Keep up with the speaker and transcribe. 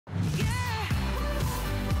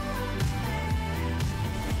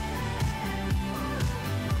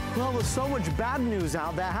Well, there's so much bad news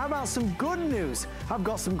out there. How about some good news? I've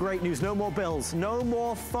got some great news. No more bills, no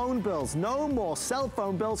more phone bills, no more cell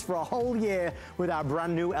phone bills for a whole year with our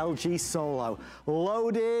brand new LG Solo.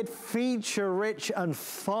 Loaded, feature-rich, and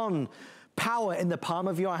fun. Power in the palm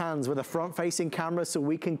of your hands with a front-facing camera so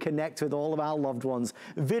we can connect with all of our loved ones.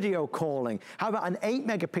 Video calling. How about an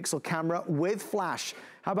 8-megapixel camera with flash?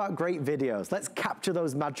 How about great videos? Let's capture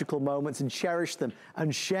those magical moments and cherish them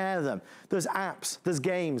and share them. There's apps, there's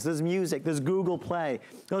games, there's music, there's Google Play.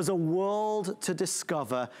 There's a world to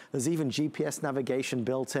discover. There's even GPS navigation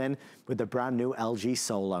built in with the brand new LG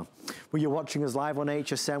Solo. Well, you're watching us live on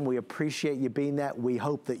HSN. We appreciate you being there. We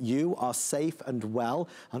hope that you are safe and well,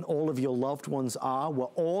 and all of your loved ones are. We're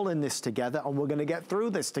all in this together, and we're gonna get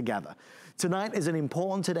through this together. Tonight is an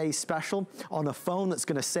important Today's Special on a phone that's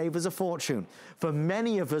gonna save us a fortune. For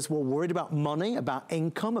many of us, we're worried about money, about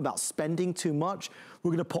income, about spending too much.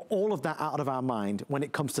 We're gonna put all of that out of our mind when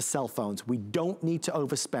it comes to cell phones. We don't need to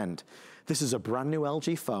overspend. This is a brand new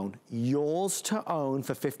LG phone, yours to own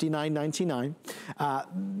for $59.99.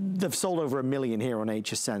 They've sold over 1 million here on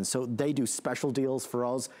HSN, so they do special deals for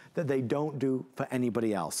us that they don't do for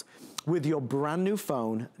anybody else. With your brand new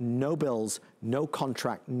phone, no bills, no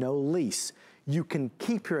contract, no lease, you can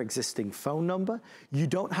keep your existing phone number. You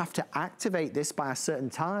don't have to activate this by a certain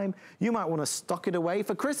time. You might want to stock it away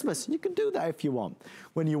for Christmas. You can do that if you want.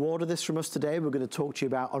 When you order this from us today, we're going to talk to you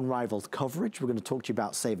about unrivaled coverage. We're going to talk to you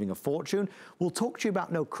about saving a fortune. We'll talk to you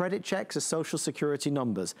about no credit checks or social security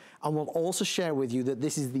numbers. And we'll also share with you that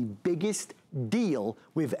this is the biggest deal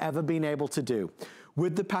we've ever been able to do.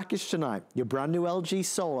 With the package tonight, your brand new LG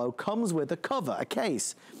Solo comes with a cover, a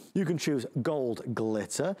case. You can choose gold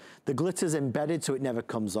glitter. The glitter's embedded so it never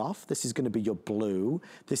comes off. This is gonna be your blue.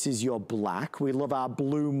 This is your black. We love our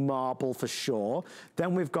blue marble for sure.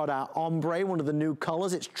 Then we've got our ombre, one of the new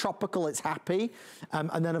colors. It's tropical, it's happy.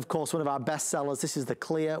 And then of course, one of our best sellers, this is the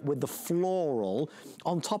clear with the floral.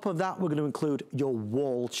 On top of that, we're gonna include your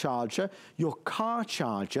wall charger, your car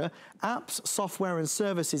charger, apps, software and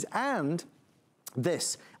services, and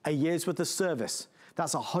this, a year's worth of service.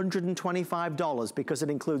 That's $125 because it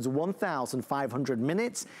includes 1,500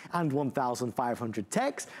 minutes and 1,500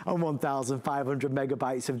 texts and 1,500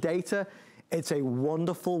 megabytes of data. It's a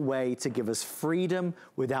wonderful way to give us freedom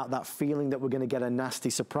without that feeling that we're gonna get a nasty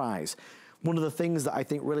surprise. One of the things that I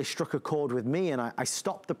think really struck a chord with me, and I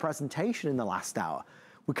stopped the presentation in the last hour.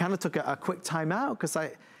 We kind of took a quick time out because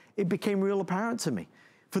it became real apparent to me.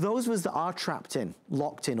 For those of us that are trapped in,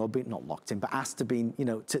 locked in, or not locked in, but asked to be,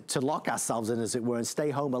 to lock ourselves in, as it were, and stay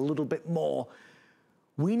home a little bit more,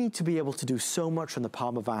 we need to be able to do so much from the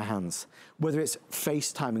palm of our hands. Whether it's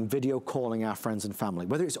FaceTiming, video calling our friends and family,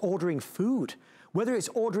 whether it's ordering food, whether it's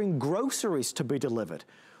ordering groceries to be delivered,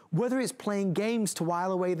 whether it's playing games to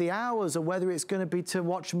while away the hours, or whether it's gonna be to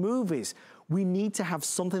watch movies. We need to have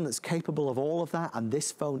something that's capable of all of that, and this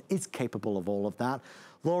phone is capable of all of that.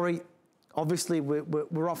 Laurie, obviously,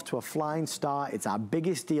 we're off to a flying start. It's our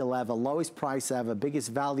biggest deal ever, lowest price ever, biggest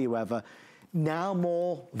value ever. Now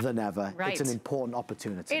more than ever, right. It's an important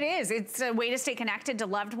opportunity. It is. It's a way to stay connected to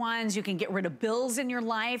loved ones. You can get rid of bills in your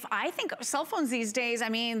life. I think cell phones these days, I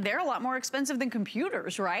mean, they're a lot more expensive than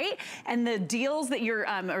computers, right? And the deals that you're,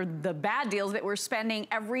 or the bad deals that we're spending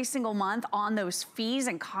every single month on those fees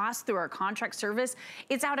and costs through our contract service,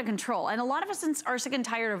 it's out of control. And a lot of us are sick and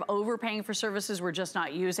tired of overpaying for services we're just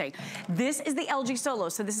not using. This is the LG Solo.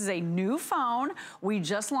 So this is a new phone. We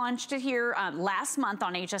just launched it here last month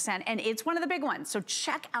on HSN, and it's one of the big ones. So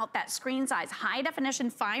check out that screen size, high definition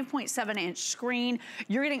 5.7 inch screen.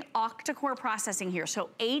 You're getting octa-core processing here. So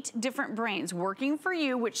 8 different brains working for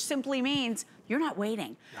you, which simply means you're not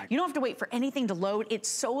waiting. Right. You don't have to wait for anything to load. It's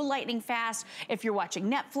so lightning fast. If you're watching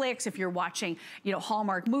Netflix, if you're watching,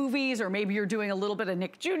 Hallmark movies, or maybe you're doing a little bit of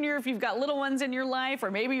Nick Jr. if you've got little ones in your life,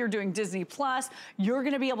 or maybe you're doing Disney Plus, you're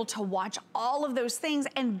gonna be able to watch all of those things.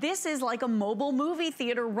 And this is like a mobile movie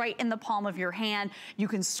theater right in the palm of your hand. You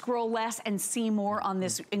can scroll less and see more on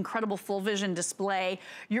this incredible full vision display.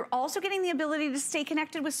 You're also getting the ability to stay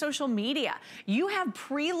connected with social media. You have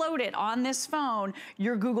preloaded on this phone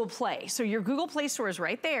your Google Play. So your Google Play Store is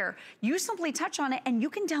right there. You simply touch on it and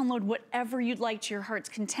you can download whatever you'd like to your heart's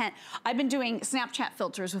content. I've been doing Snapchat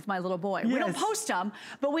filters with my little boy. Yes. We don't post them,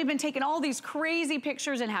 but we've been taking all these crazy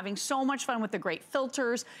pictures and having so much fun with the great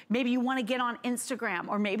filters. Maybe you want to get on Instagram,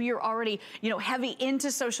 or maybe you're already, heavy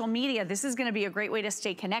into social media. This is going to be a great way to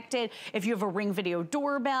stay connected. If you have a Ring video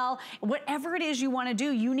doorbell, whatever it is you want to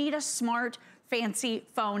do, you need a smart fancy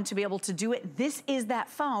phone to be able to do it. This is that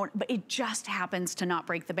phone, but it just happens to not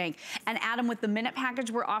break the bank. And Adam, with the minute package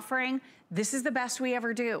we're offering, this is the best we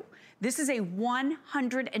ever do. This is a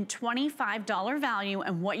 $125 value,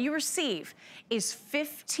 and what you receive is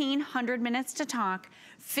 1,500 minutes to talk,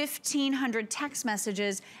 1,500 text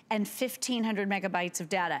messages, and 1,500 megabytes of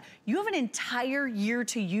data. You have an entire year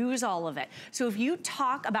to use all of it. So if you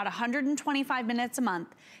talk about 125 minutes a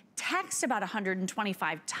month, text about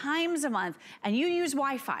 125 times a month, and you use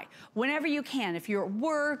Wi-Fi whenever you can. If you're at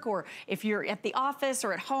work or if you're at the office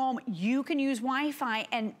or at home, you can use Wi-Fi,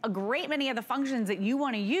 and a great many of the functions that you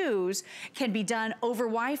want to use can be done over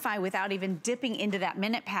Wi-Fi without even dipping into that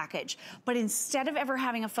minute package. But instead of ever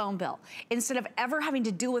having a phone bill, instead of ever having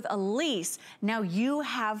to deal with a lease, now you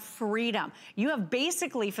have freedom. You have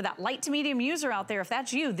basically, for that light to medium user out there, if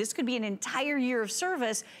that's you, this could be an entire year of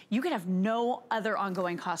service. You could have no other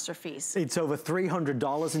ongoing costs or fees. It's over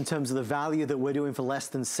 $300 in terms of the value that we're doing for less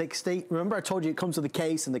than $60. Remember, I told you it comes with the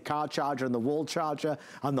case and the car charger and the wall charger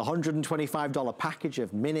and the $125 package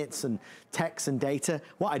of minutes and text and data.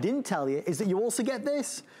 What I didn't tell you is that you also get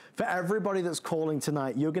this. For everybody that's calling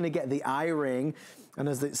tonight, you're going to get the iRing. And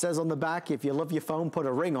as it says on the back, if you love your phone, put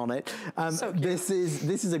a ring on it. So this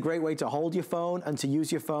is a great way to hold your phone and to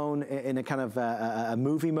use your phone in a kind of a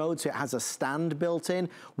movie mode. So it has a stand built in.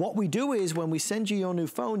 What we do is when we send you your new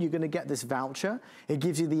phone, you're going to get this voucher. It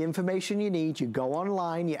gives you the information you need. You go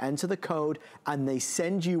online, you enter the code, and they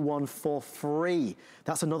send you one for free.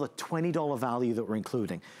 That's another $20 value that we're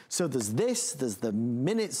including. So there's this, there's the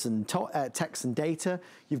minutes and text and data.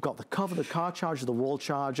 You've got the cover, the car charger, the wall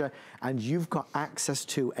charger, and you've got access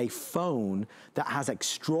to a phone that has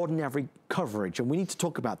extraordinary coverage. And we need to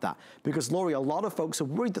talk about that because, Lori, a lot of folks are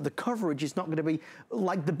worried that the coverage is not going to be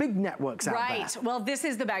like the big networks out there. Right. Well, this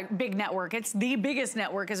is the big network. It's the biggest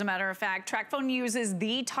network, as a matter of fact. Tracfone uses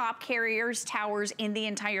the top carriers, towers in the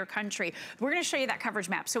entire country. We're going to show you that coverage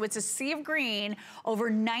map. So it's a sea of green. Over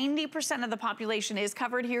 90% of the population is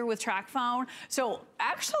covered here with Tracfone. So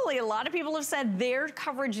actually, a lot of people have said their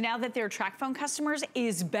coverage now that they're Tracfone customers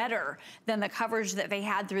is better than the coverage that they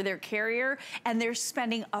had through their carrier, and they're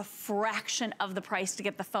spending a fraction of the price to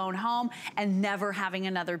get the phone home and never having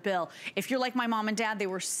another bill. If you're like my mom and dad, they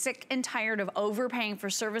were sick and tired of overpaying for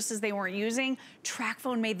services they weren't using,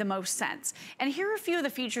 Tracfone made the most sense. And here are a few of the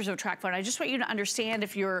features of Tracfone. I just want you to understand,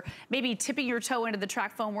 if you're maybe tipping your toe into the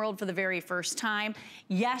Tracfone world for the very first time,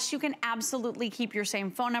 yes, you can absolutely keep your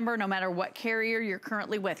same phone number no matter what carrier you're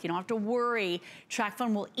currently with. You don't have to worry.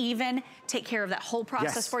 Tracfone will even take care of that whole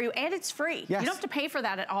process for you, and it's free. You don't have to pay for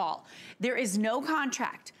that at all. There is no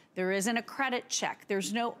contract. There isn't a credit check.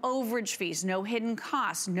 There's no overage fees, no hidden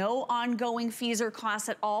costs, no ongoing fees or costs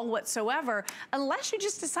at all whatsoever, unless you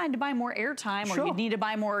just decide to buy more airtime or you need to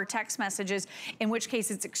buy more text messages, in which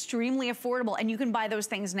case it's extremely affordable, and you can buy those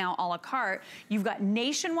things now a la carte. You've got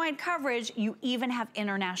nationwide coverage. You even have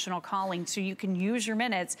international calling, so you can use your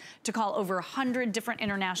minutes to call over 100 different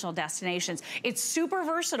international destinations. It's super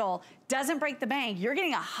versatile, doesn't break the bank. You're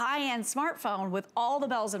getting a high-end smartphone with all the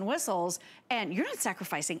bells and whistles, and you're not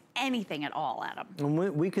sacrificing anything at all, Adam.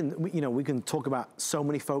 And we can talk about so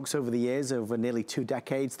many folks over the years, over nearly 2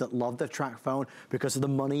 decades, that love the Tracfone because of the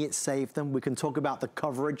money it saved them. We can talk about the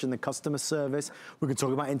coverage and the customer service. We can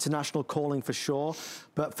talk about international calling for sure.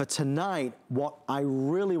 But for tonight, what I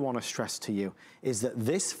really want to stress to you is that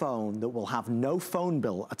this phone that will have no phone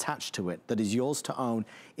bill attached to it, that is yours to own,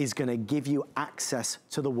 is going to give you access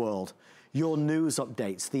to the world. Your news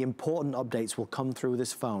updates, the important updates will come through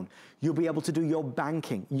this phone. You'll be able to do your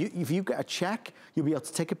banking. If you get a check, you'll be able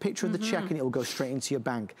to take a picture of the check and it will go straight into your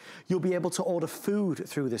bank. You'll be able to order food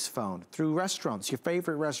through this phone, through restaurants, your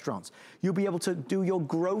favorite restaurants. You'll be able to do your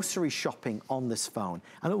grocery shopping on this phone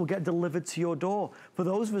and it will get delivered to your door. For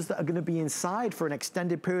those of us that are going to be inside for an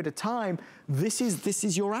extended period of time, this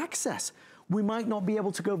is your access. We might not be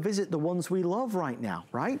able to go visit the ones we love right now,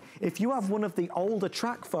 right? If you have one of the older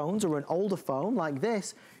Tracfones or an older phone like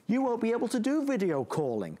this, you won't be able to do video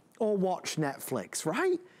calling or watch Netflix,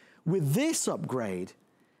 right? With this upgrade,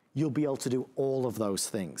 you'll be able to do all of those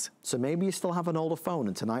things. So maybe you still have an older phone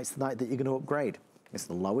and tonight's the night that you're going to upgrade. It's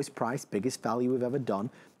the lowest price, biggest value we've ever done,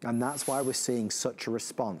 and that's why we're seeing such a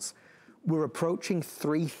response. We're approaching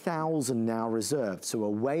 3,000 now reserved, so we're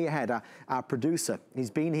way ahead. Our producer,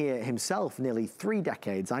 he's been here himself nearly 3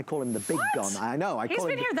 decades. I call him the big gun. I know. He's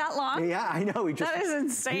been here that long? Yeah, I know. That is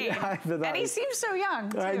insane. And he seems so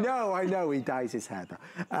young, too. I know. He dyes his hair,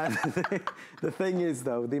 though. The thing is,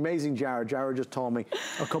 though, the amazing Jared just told me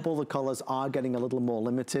a couple of the colors are getting a little more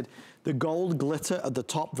limited. The gold glitter at the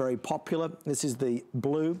top, very popular. This is the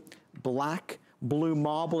blue, black, blue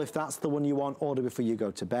marble, if that's the one you want, order before you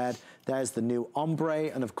go to bed. There's the new ombre,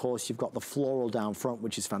 and of course you've got the floral down front,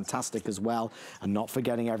 which is fantastic as well. And not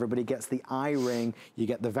forgetting, everybody gets the iRing. You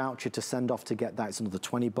get the voucher to send off to get that. It's another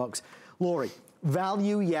 20 bucks. Lori,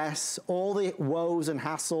 value, yes. All the woes and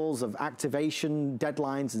hassles of activation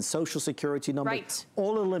deadlines and social security numbers,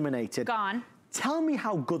 all eliminated. Gone. Tell me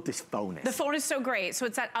how good this phone is. The phone is so great. So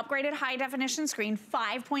it's that upgraded high definition screen,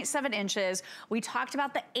 5.7 inches. We talked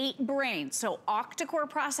about the 8 brains, so octa-core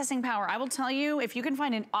processing power. I will tell you, if you can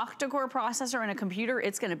find an octa-core processor in a computer,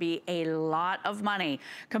 it's gonna be a lot of money.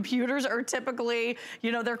 Computers are typically,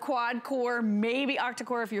 you know, they're quad-core, maybe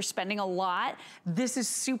octa-core if you're spending a lot. This is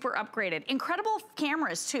super upgraded. Incredible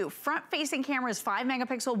cameras too. Front-facing camera is 5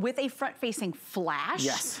 megapixel with a front-facing flash.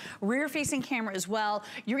 Yes. Rear-facing camera as well.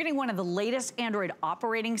 You're getting one of the latest Android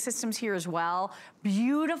operating systems here as well.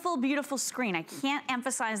 Beautiful, beautiful screen. I can't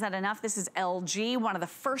emphasize that enough. This is LG, one of the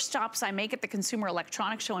first stops I make at the Consumer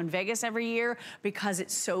Electronics Show in Vegas every year because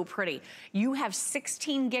it's so pretty. You have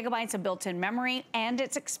 16 gigabytes of built-in memory and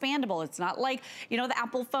it's expandable. It's not like, you know, the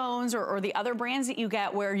Apple phones or the other brands that you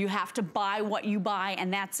get where you have to buy what you buy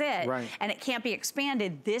and that's it. Right. And it can't be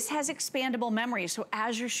expanded. This has expandable memory. So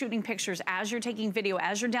as you're shooting pictures, as you're taking video,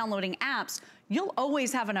 as you're downloading apps, you'll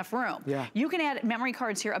always have enough room. Yeah. You can add memory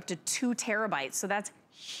cards here up to 2 terabytes, so that's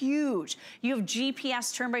huge. You have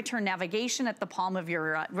GPS turn-by-turn navigation at the palm of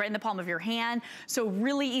your, right in the palm of your hand, so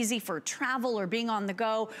really easy for travel or being on the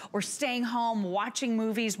go or staying home, watching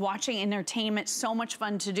movies, watching entertainment, so much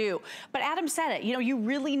fun to do. But Adam said it, you know, you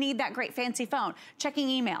really need that great fancy phone. Checking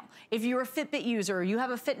email. If you're a Fitbit user, you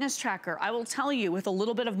have a fitness tracker, I will tell you with a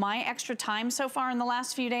little bit of my extra time so far in the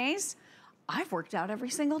last few days, I've worked out every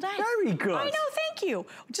single day. Very good. I know, thank you.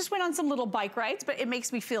 Just went on some little bike rides, but it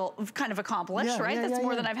makes me feel kind of accomplished, right? That's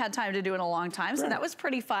more than I've had time to do in a long time, so that was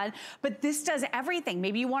pretty fun. But this does everything.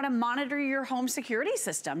 Maybe you want to monitor your home security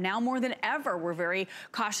system. Now more than ever, we're very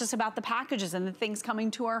cautious about the packages and the things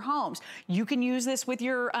coming to our homes. You can use this with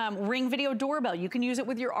your Ring video doorbell. You can use it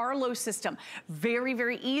with your Arlo system very,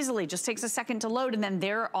 very easily. Just takes a second to load, and then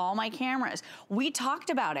there are all my cameras. We talked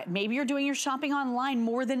about it. Maybe you're doing your shopping online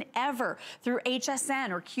more than ever through HSN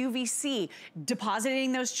or QVC,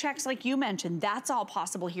 depositing those checks like you mentioned. That's all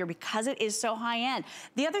possible here because it is so high end.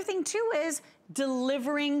 The other thing too is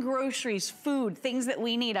delivering groceries, food, things that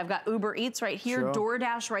we need. I've got Uber Eats right here,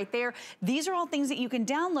 DoorDash right there. These are all things that you can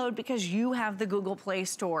download because you have the Google Play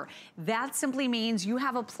Store. That simply means you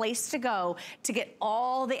have a place to go to get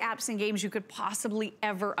all the apps and games you could possibly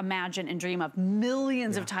ever imagine and dream of.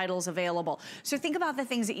 Millions of titles available. So think about the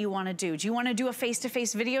things that you want to do. Do you want to do a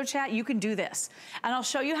face-to-face video chat? You can do this. And I'll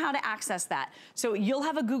show you how to access that. So you'll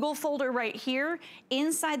have a Google folder right here.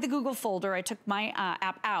 Inside the Google folder, I took my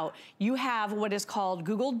app out. You have what is called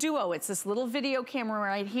Google Duo. It's this little video camera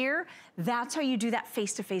right here. That's how you do that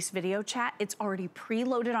face-to-face video chat. It's already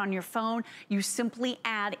preloaded on your phone. You simply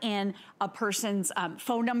add in a person's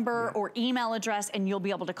phone number or email address and you'll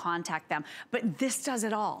be able to contact them. But this does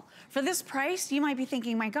it all. For this price, you might be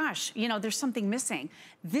thinking, my gosh, you know, there's something missing.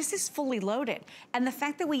 This is fully loaded. And the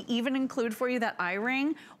fact that we even include for you that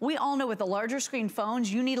iRing, we all know with the larger screen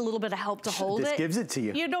phones, you need a little bit of help to hold it. This gives it to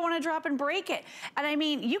you. You don't want to drop and break it. And I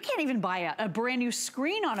mean, you can't even buy a brand new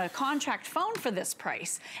screen on a contract phone for this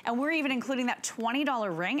price. And we're even including that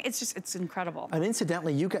 $20 ring. It's just, it's incredible. And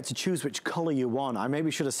incidentally, you get to choose which color you want. I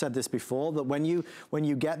maybe should have said this before, but when you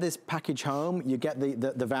get this package home, you get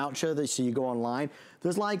the voucher, so you go online.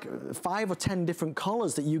 There's like 5 or 10 different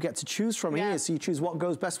colors that you get to choose from here. So you choose what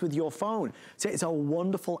goes best with your phone. So it's a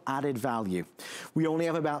wonderful added value. We only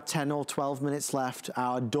have about 10 or 12 minutes left.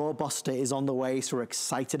 Our doorbuster is on the way, so we're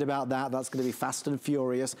excited about that. That's gonna be fast and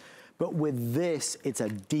furious. But with this, it's a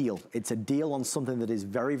deal. It's a deal on something that is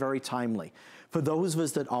very, very timely. For those of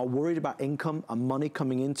us that are worried about income and money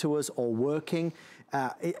coming into us or working,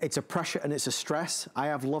 it's a pressure and it's a stress. I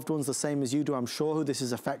have loved ones the same as you do, I'm sure, who this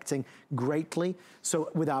is affecting greatly. So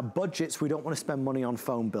with our budgets, we don't want to spend money on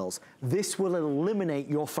phone bills. This will eliminate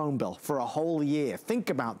your phone bill for a whole year. Think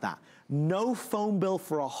about that. No phone bill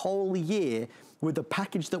for a whole year with the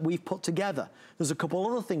package that we've put together. There's a couple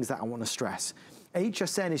other things that I want to stress.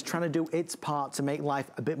 HSN is trying to do its part to make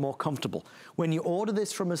life a bit more comfortable. When you order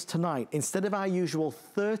this from us tonight, instead of our usual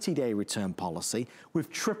 30-day return policy, we've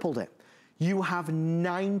tripled it. You have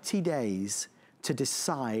 90 days to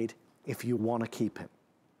decide if you want to keep it.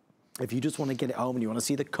 If you just want to get it home and you want to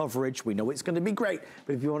see the coverage, we know it's going to be great,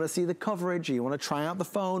 but if you want to see the coverage, or you want to try out the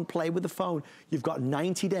phone, play with the phone, you've got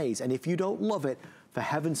 90 days. And if you don't love it, for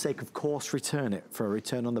heaven's sake, of course, return it for a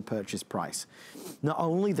return on the purchase price. Not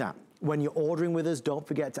only that, When you're ordering with us, don't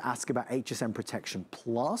forget to ask about HSN Protection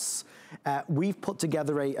Plus. We've put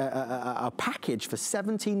together a package for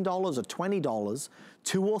 $17 or $20,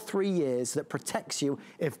 2 or 3 years, that protects you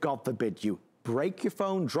if, God forbid, you break your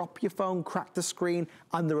phone, drop your phone, crack the screen,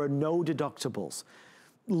 and there are no deductibles.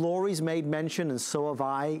 Laurie's made mention, and so have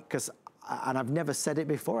I, and I've never said it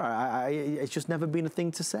before, it's just never been a thing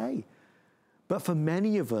to say. But for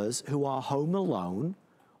many of us who are home alone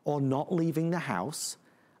or not leaving the house,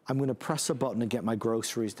 I'm gonna press a button and get my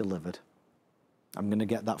groceries delivered. I'm gonna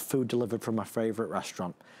get that food delivered from my favorite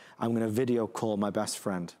restaurant. I'm gonna video call my best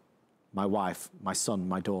friend, my wife, my son,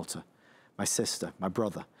 my daughter, my sister, my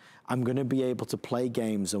brother. I'm gonna be able to play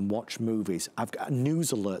games and watch movies. I've got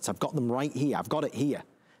news alerts, I've got them right here, I've got it here.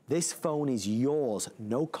 This phone is yours,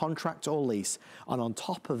 no contract or lease. And on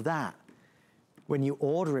top of that, when you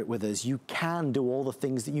order it with us, you can do all the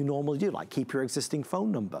things that you normally do, like keep your existing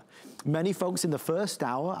phone number. Many folks in the first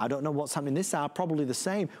hour, I don't know what's happening this hour, probably the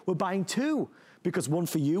same, we're buying 2, because one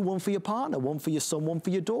for you, one for your partner, one for your son, one for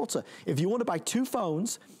your daughter. If you want to buy 2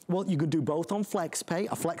 phones, well, you can do both on FlexPay.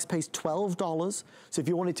 A FlexPay is $12. So if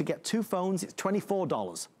you wanted to get 2 phones, it's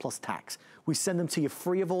 $24 plus tax. We send them to you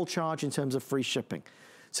free of all charge in terms of free shipping.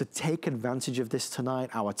 So take advantage of this tonight.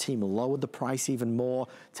 Our team lowered the price even more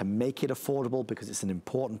to make it affordable because it's an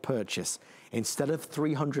important purchase. Instead of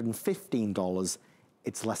 $315,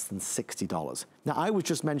 it's less than $60. Now, I was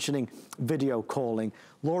just mentioning video calling.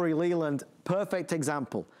 Lori Leland, perfect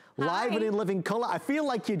example. Live and in living color. I feel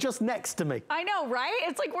like you're just next to me. I know, right?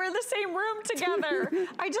 It's like we're in the same room together.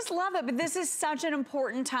 I just love it, but this is such an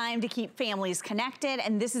important time to keep families connected,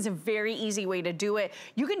 and this is a very easy way to do it.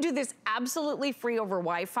 You can do this absolutely free over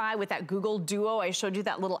Wi-Fi with that Google Duo. I showed you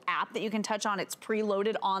that little app that you can touch on. It's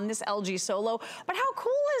preloaded on this LG Solo. But how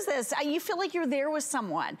cool is this? You feel like you're there with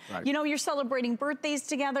someone. Right. You know, you're celebrating birthdays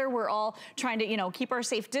together. We're all trying to, you know, keep our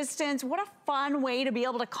safe distance. What a fun way to be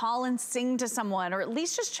able to call and sing to someone, or at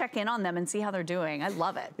least just check in on them and see how they're doing. I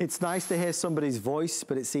love it. It's nice to hear somebody's voice,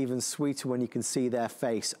 but it's even sweeter when you can see their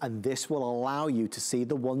face. And this will allow you to see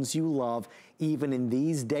the ones you love, even in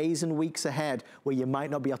these days and weeks ahead where you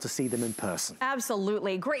might not be able to see them in person.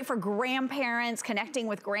 Absolutely. Great for grandparents, connecting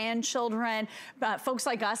with grandchildren, folks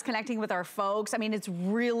like us connecting with our folks. I mean, it's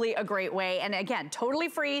really a great way. And again, totally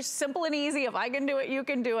free, simple and easy. If I can do it, you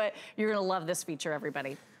can do it. You're gonna love this feature,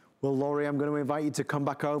 everybody. Well, Laurie, I'm going to invite you to come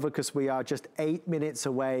back over because we are just 8 minutes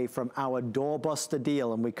away from our doorbuster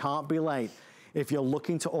deal and we can't be late. If you're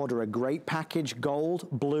looking to order a great package, gold,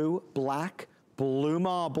 blue, black, blue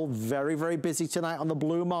marble, very, very busy tonight on the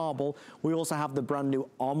blue marble. We also have the brand new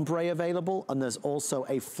ombre available, and there's also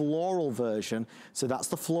a floral version. So that's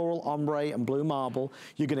the floral ombre and blue marble.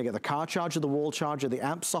 You're gonna get the car charger, the wall charger, the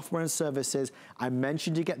app software and services. I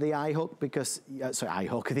mentioned you get the iHook because, the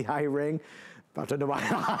iRing. I don't know where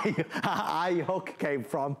iHook came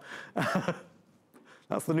from.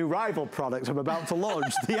 That's the new rival product I'm about to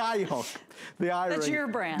launch, the iHook. The iRing. That's your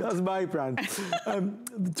brand. That's my brand.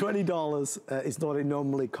 $20 is what it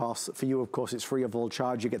normally costs. For you, of course, it's free of all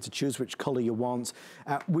charge. You get to choose which color you want.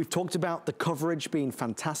 We've talked about the coverage being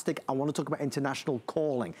fantastic. I want to talk about international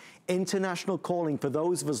calling. International calling for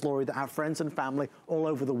those of us, Laurie, that have friends and family all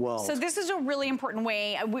over the world. So this is a really important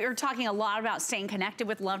way. We're talking a lot about staying connected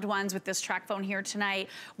with loved ones with this Tracfone here tonight.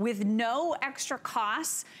 With no extra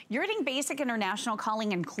costs, you're getting basic international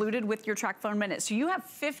calling included with your Tracfone minutes. So you have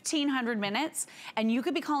 1,500 minutes and you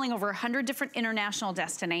could be calling over 100 different international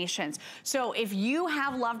destinations. So if you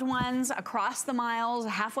have loved ones across the miles,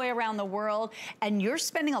 halfway around the world, and you're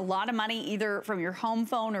spending a lot of money either from your home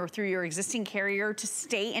phone or through your existing carrier to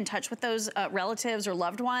stay in touch with those relatives or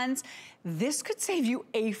loved ones, this could save you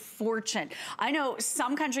a fortune. I know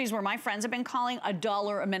some countries where my friends have been calling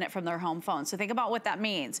 $1 a minute from their home phone. So think about what that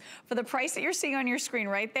means. For the price that you're seeing on your screen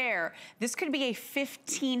right there, this could be a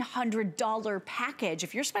 $1,500 package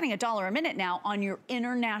if you're spending $1 a minute now on your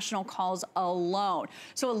international calls alone.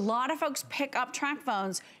 So a lot of folks pick up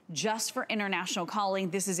Tracfones just for international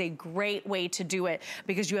calling. This is a great way to do it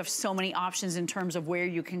because you have so many options in terms of where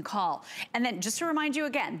you can call. And then just to remind you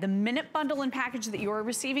again, the minute bundle and package that you're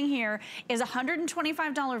receiving here is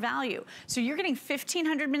 $125 value. So you're getting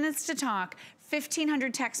 1,500 minutes to talk,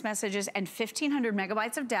 1,500 text messages, and 1,500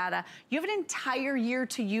 megabytes of data. You have an entire year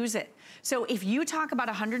to use it. So if you talk about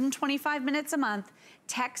 125 minutes a month,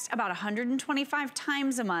 text about 125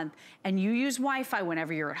 times a month, and you use Wi-Fi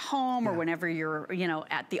whenever you're at home or whenever you're, you know,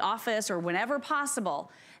 at the office or whenever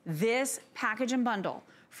possible, this package and bundle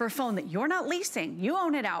for a phone that you're not leasing, you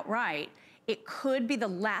own it outright, it could be the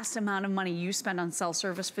last amount of money you spend on cell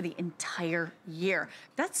service for the entire year.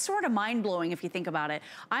 That's sort of mind-blowing if you think about it.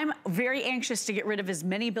 I'm very anxious to get rid of as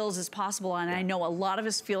many bills as possible, and I know a lot of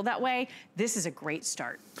us feel that way. This is a great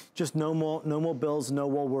start. Just no more bills, no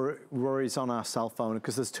more worries on our cell phone,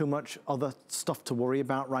 because there's too much other stuff to worry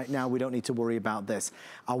about right now. We don't need to worry about this.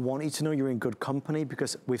 I want you to know you're in good company,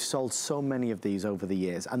 because we've sold so many of these over the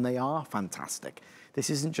years, and they are fantastic. This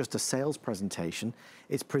isn't just a sales presentation.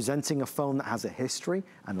 It's presenting a phone that has a history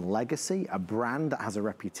and a legacy, a brand that has a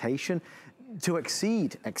reputation to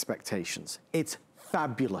exceed expectations. It's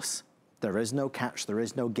fabulous. There is no catch, there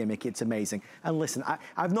is no gimmick, it's amazing. And listen,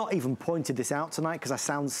 I've not even pointed this out tonight because I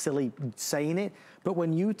sound silly saying it, but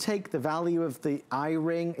when you take the value of the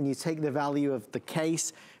iRing and you take the value of the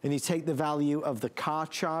case and you take the value of the car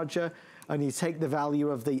charger and you take the value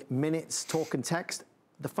of the minutes talk and text,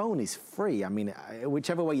 the phone is free. I mean,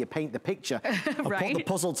 whichever way you paint the picture or right? put the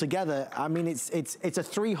puzzle together, I mean, it's a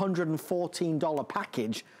 $314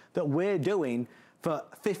 package that we're doing for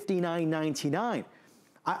 $59.99.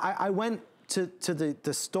 I went to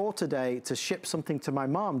the store today to ship something to my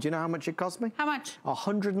mom. Do you know how much it cost me? How much?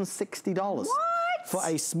 $160. What? For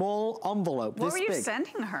a small envelope this big. What were you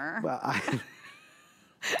sending her? Well,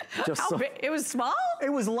 How big? It was small?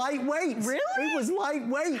 It was lightweight. Really? It was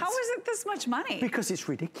lightweight. How is it this much money? Because it's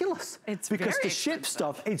ridiculous. It's because very to ship expensive.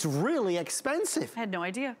 stuff, it's really expensive. I had no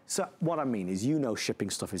idea. So what I mean is, you know,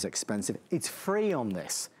 shipping stuff is expensive. It's free on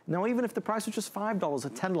this. Now, even if the price was just $5 or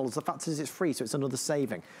 $10, the fact is it's free, so it's another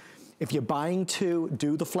saving. If you're buying two,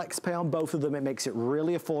 do the flex pay on both of them. It makes it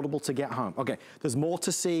really affordable to get home. Okay, there's more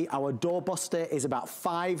to see. Our doorbuster is about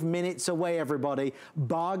 5 minutes away, everybody.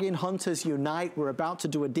 Bargain hunters unite. We're about to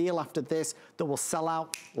do a deal after this that will sell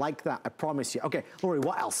out like that, I promise you. Okay, Lori,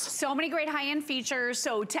 what else? So many great high-end features.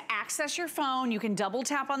 So to access your phone, you can double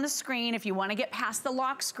tap on the screen. If you want to get past the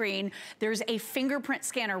lock screen, there's a fingerprint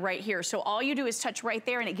scanner right here. So all you do is touch right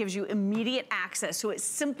there and it gives you immediate access. So it's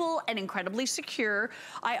simple and incredibly secure.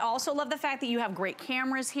 I also love the fact that you have great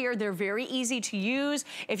cameras here. They're very easy to use.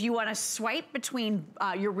 If you want to swipe between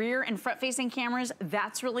your rear and front-facing cameras,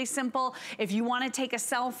 that's really simple. If you want to take a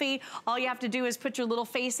selfie, all you have to do is put your little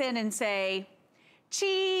face in and say,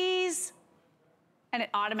 cheese. And it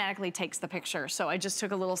automatically takes the picture. So I just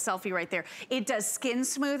took a little selfie right there. It does skin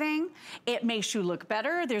smoothing. It makes you look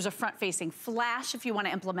better. There's a front-facing flash if you want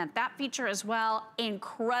to implement that feature as well.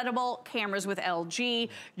 Incredible cameras with LG.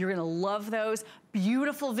 You're gonna love those.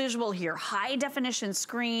 Beautiful visual here, high definition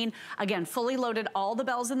screen. Again, fully loaded, all the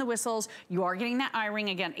bells and the whistles. You are getting that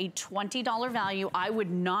iRing, again, a $20 value. I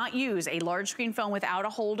would not use a large screen phone without a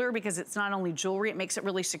holder because it's not only jewelry, it makes it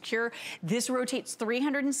really secure. This rotates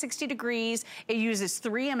 360 degrees. It uses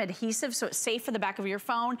 3M adhesive, so it's safe for the back of your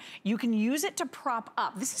phone. You can use it to prop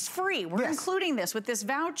up. This is free. We're including this with this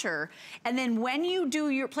voucher. And then when you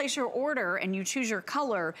do place your order and you choose your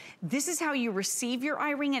color, this is how you receive your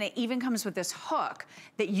iRing, and it even comes with this hook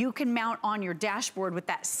that you can mount on your dashboard with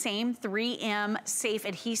that same 3M safe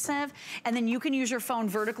adhesive, and then you can use your phone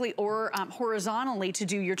vertically or horizontally to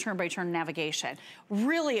do your turn-by-turn navigation.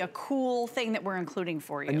 Really a cool thing that we're including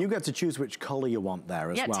for you. And you get to choose which color you want there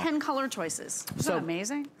as well. Yeah, 10 color choices. Isn't that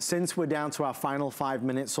amazing? Since we're down to our final 5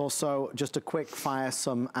 minutes or so, just a quick fire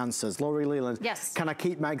some answers. Lori Leland, yes. Can I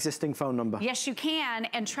keep my existing phone number? Yes, you can.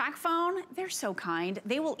 And Tracfone, they're so kind.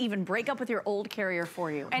 They will even break up with your old carrier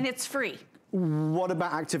for you, and it's free. What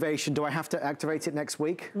about activation? Do I have to activate it next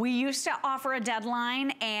week? We used to offer a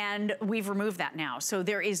deadline, and we've removed that now. So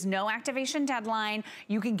there is no activation deadline.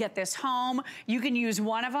 You can get this home. You can use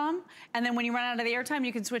one of them, and then when you run out of the airtime,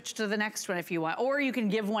 you can switch to the next one if you want. Or you can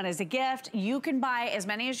give one as a gift. You can buy as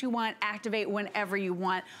many as you want, activate whenever you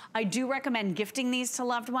want. I do recommend gifting these to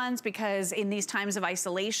loved ones because in these times of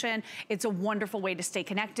isolation, it's a wonderful way to stay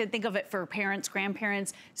connected. Think of it for parents,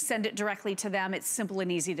 grandparents. Send it directly to them. It's simple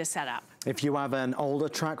and easy to set up. If you have an older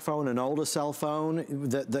Tracfone, an older cell phone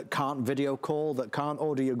that can't video call, that can't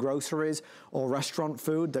order your groceries or restaurant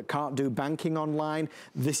food, that can't do banking online,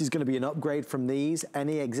 this is going to be an upgrade from these.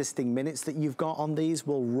 Any existing minutes that you've got on these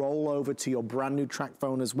will roll over to your brand new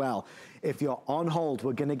Tracfone as well. If you're on hold,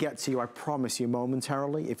 we're going to get to you, I promise you,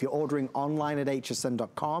 momentarily. If you're ordering online at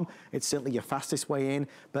hsn.com, it's certainly your fastest way in,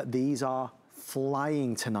 but these are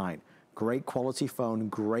flying tonight. Great quality phone,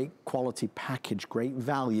 great quality package, great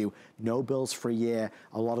value, no bills for a year,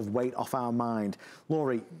 a lot of weight off our mind.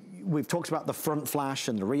 Lori, we've talked about the front flash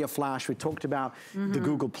and the rear flash. We talked about the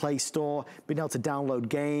Google Play Store, being able to download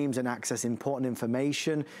games and access important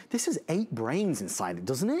information. This is 8 brains inside it,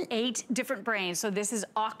 doesn't it? 8 different brains. So this is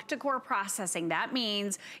octa-core processing. That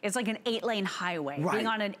means it's like an 8-lane highway. Being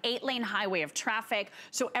on an 8-lane highway of traffic,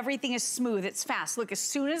 so everything is smooth, it's fast. Look, as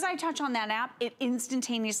soon as I touch on that app, it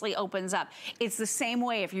instantaneously opens up. It's the same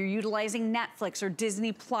way if you're utilizing Netflix or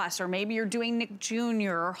Disney Plus, or maybe you're doing Nick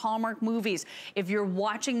Jr. or Hallmark movies. If you're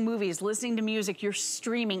watching movies, listening to music, you're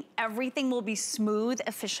streaming, everything will be smooth,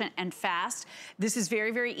 efficient, and fast. This is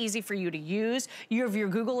very, very easy for you to use. You have your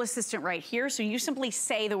Google Assistant right here, so you simply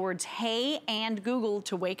say the words, hey, and Google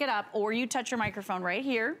to wake it up, or you touch your microphone right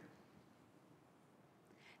here.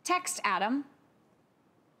 Text Adam.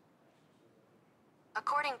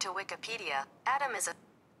 According to Wikipedia, Adam is a...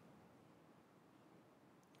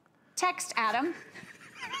 Text Adam.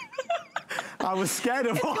 I was scared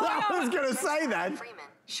of what I was going to say then. Freeman,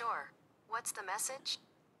 sure. What's the message?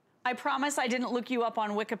 I promise I didn't look you up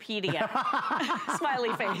on Wikipedia.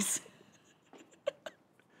 Smiley face.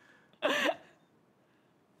 Here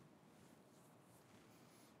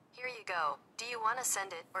you go. Do you want to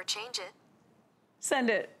send it or change it? Send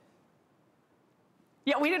it.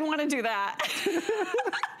 Yeah, we didn't want to do that.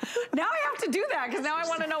 Now I have to do that because now I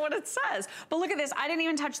want to know what it says. But look at this. I didn't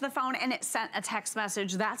even touch the phone and it sent a text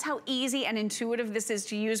message. That's how easy and intuitive this is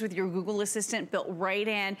to use with your Google Assistant built right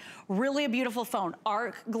in. Really a beautiful phone.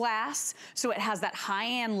 Arc glass, so it has that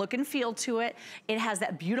high-end look and feel to it. It has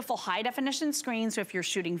that beautiful high-definition screen, so if you're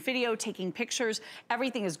shooting video, taking pictures,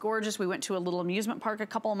 everything is gorgeous. We went to a little amusement park a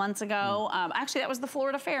couple of months ago. Actually, that was the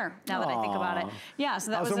Florida Fair, now that I think about it. Yeah,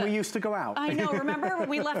 so that was when we used to go out. I know, remember when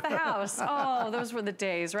we left the house? Oh, those were the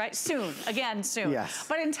days, right? Soon, again, soon. Yes.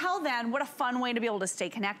 But until then, what a fun way to be able to stay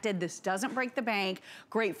connected. This doesn't break the bank.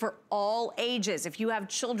 Great for all ages. If you have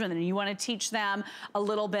children and you want to teach them a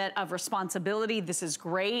little bit of responsibility, this is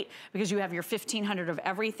great because you have your 1,500 of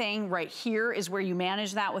everything. Right here is where you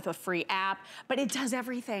manage that with a free app, but it does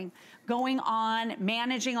everything. Going on,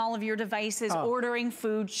 managing all of your devices, ordering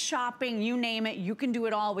food, shopping, you name it, you can do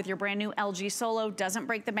it all with your brand new LG Solo. Doesn't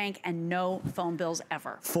break the bank and no phone bills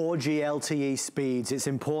ever. 4G LTE speeds. It's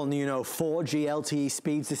important that you know 4G LTE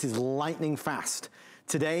speeds. This is lightning fast.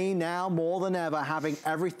 Today, now more than ever, having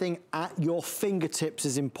everything at your fingertips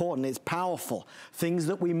is important. It's powerful. Things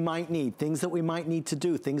that we might need, things that we might need to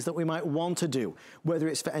do, things that we might want to do, whether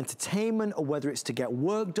it's for entertainment or whether it's to get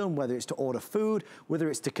work done, whether it's to order food, whether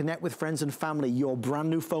it's to connect with friends and family, your brand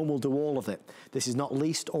new phone will do all of it. This is not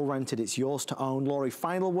leased or rented, it's yours to own. Lori,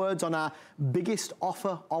 final words on our biggest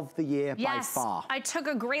offer of the year by far. I took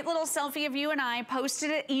a great little selfie of you and I,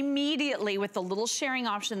 posted it immediately with the little sharing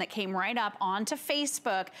option that came right up onto Facebook.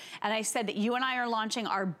 And I said that you and I are launching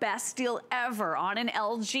our best deal ever on an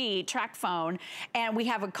LG Tracfone. And we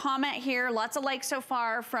have a comment here, lots of likes so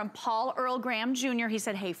far, from Paul Earl Graham Jr. He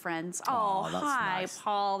said, hey friends. Oh, hi, nice.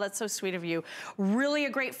 Paul, that's so sweet of you. Really a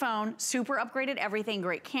great phone, super upgraded everything,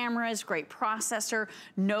 great cameras, great processor,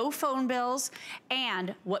 no phone bills,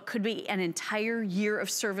 and what could be an entire year of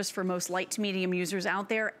service for most light to medium users out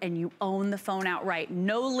there, and you own the phone outright.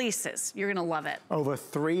 No leases, you're gonna love it. Over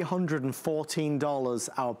 $314.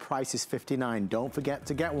 Our price is $59. Don't forget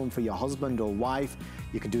to get one for your husband or wife.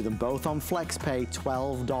 You can do them both on FlexPay,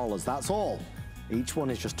 $12. That's all. Each one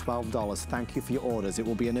is just $12. Thank you for your orders. It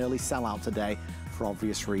will be an early sellout today for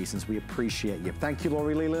obvious reasons. We appreciate you. Thank you,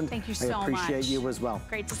 Lori Leland. Thank you so much. I appreciate you as well.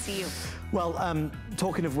 Great to see you. Well,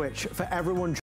 talking of which, for everyone